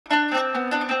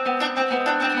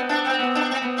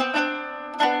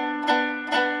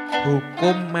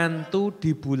Hukum mantu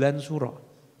di bulan Suro.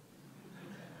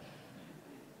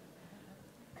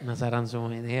 Penasaran semua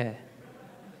ini ya?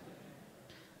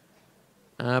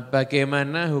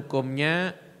 Bagaimana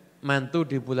hukumnya mantu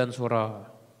di bulan Suro?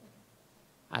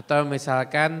 Atau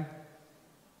misalkan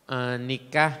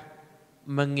nikah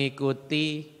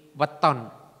mengikuti weton,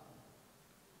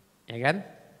 ya kan?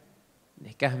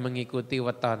 Nikah mengikuti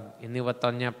weton, ini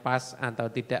wetonnya pas atau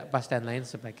tidak pas dan lain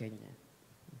sebagainya.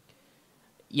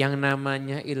 Yang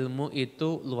namanya ilmu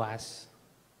itu luas.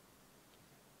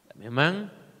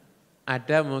 Memang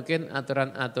ada mungkin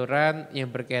aturan-aturan yang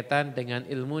berkaitan dengan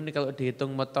ilmu ini kalau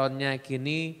dihitung wetonnya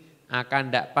gini akan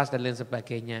tidak pas dan lain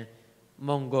sebagainya.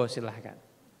 Monggo silahkan.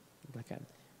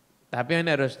 Tapi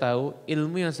Anda harus tahu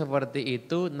ilmu yang seperti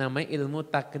itu namanya ilmu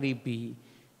takribi.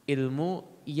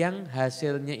 Ilmu yang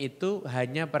hasilnya itu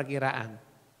hanya perkiraan.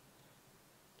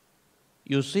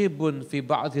 Yusibun fi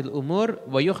ba'dil umur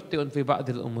wa yukhtiun fi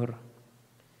ba'dil umur.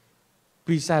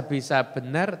 Bisa-bisa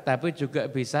benar tapi juga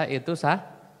bisa itu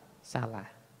salah.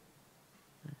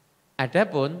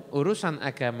 Adapun urusan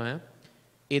agama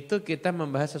itu kita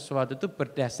membahas sesuatu itu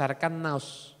berdasarkan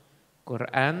naus,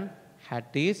 Quran,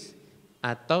 hadis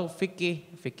atau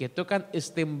fikih. Fikih itu kan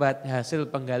istimbat hasil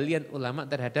penggalian ulama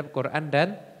terhadap Quran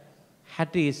dan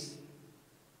hadis.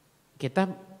 Kita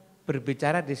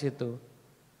berbicara di situ.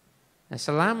 Nah,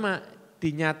 selama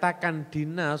dinyatakan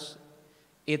dinas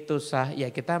itu sah, ya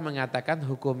kita mengatakan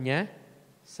hukumnya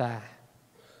sah.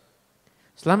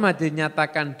 Selama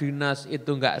dinyatakan dinas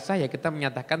itu enggak sah, ya kita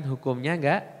menyatakan hukumnya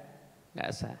enggak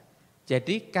sah.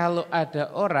 Jadi kalau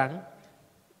ada orang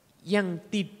yang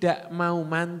tidak mau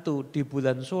mantu di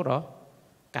bulan Suro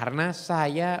karena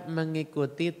saya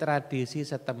mengikuti tradisi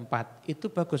setempat, itu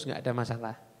bagus, enggak ada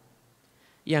masalah.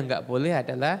 Yang enggak boleh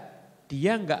adalah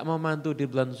dia enggak mau mantu di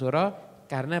bulan Suro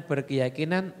karena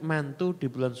berkeyakinan mantu di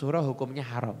bulan Suro hukumnya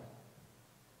haram.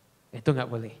 Itu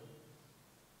enggak boleh.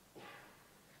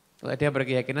 Kalau dia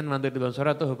berkeyakinan mantu di bulan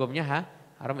Suro itu hukumnya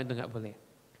haram, itu enggak boleh.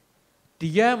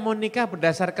 Dia mau nikah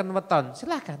berdasarkan weton,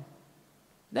 silakan.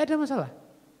 Enggak ada masalah.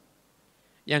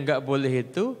 Yang enggak boleh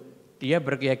itu dia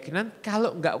berkeyakinan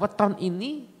kalau enggak weton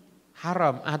ini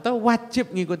haram atau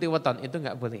wajib ngikuti weton, itu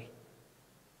enggak boleh.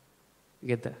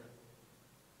 Gitu.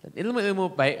 Dan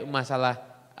ilmu-ilmu baik masalah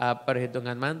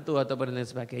perhitungan mantu atau lain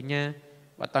sebagainya,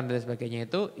 weton dan sebagainya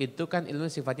itu kan ilmu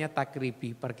sifatnya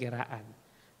takribi, perkiraan.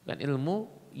 Dan ilmu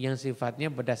yang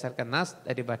sifatnya berdasarkan nas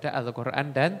daripada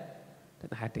Al-Quran dan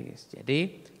hadis.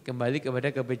 Jadi kembali kepada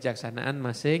kebijaksanaan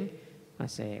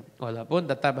masing-masing. Walaupun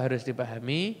tetap harus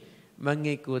dipahami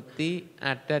mengikuti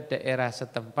adat daerah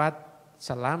setempat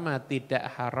selama tidak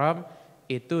haram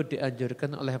itu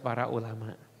dianjurkan oleh para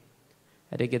ulama.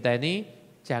 Jadi kita ini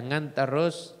jangan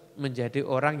terus menjadi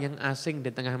orang yang asing di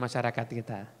tengah masyarakat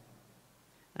kita.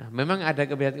 Nah, memang ada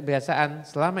kebiasaan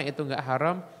selama itu enggak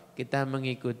haram kita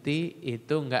mengikuti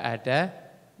itu enggak ada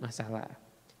masalah.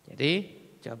 Jadi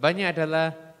jawabannya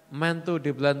adalah mantu di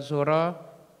bulan Suro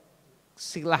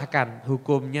silahkan,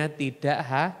 hukumnya tidak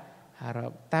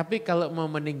haram. Tapi kalau mau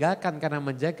meninggalkan karena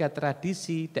menjaga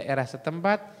tradisi daerah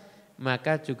setempat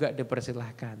maka juga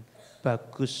dipersilahkan.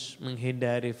 Bagus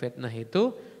menghindari fitnah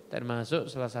itu termasuk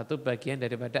salah satu bagian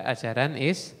daripada ajaran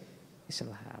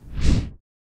Islam.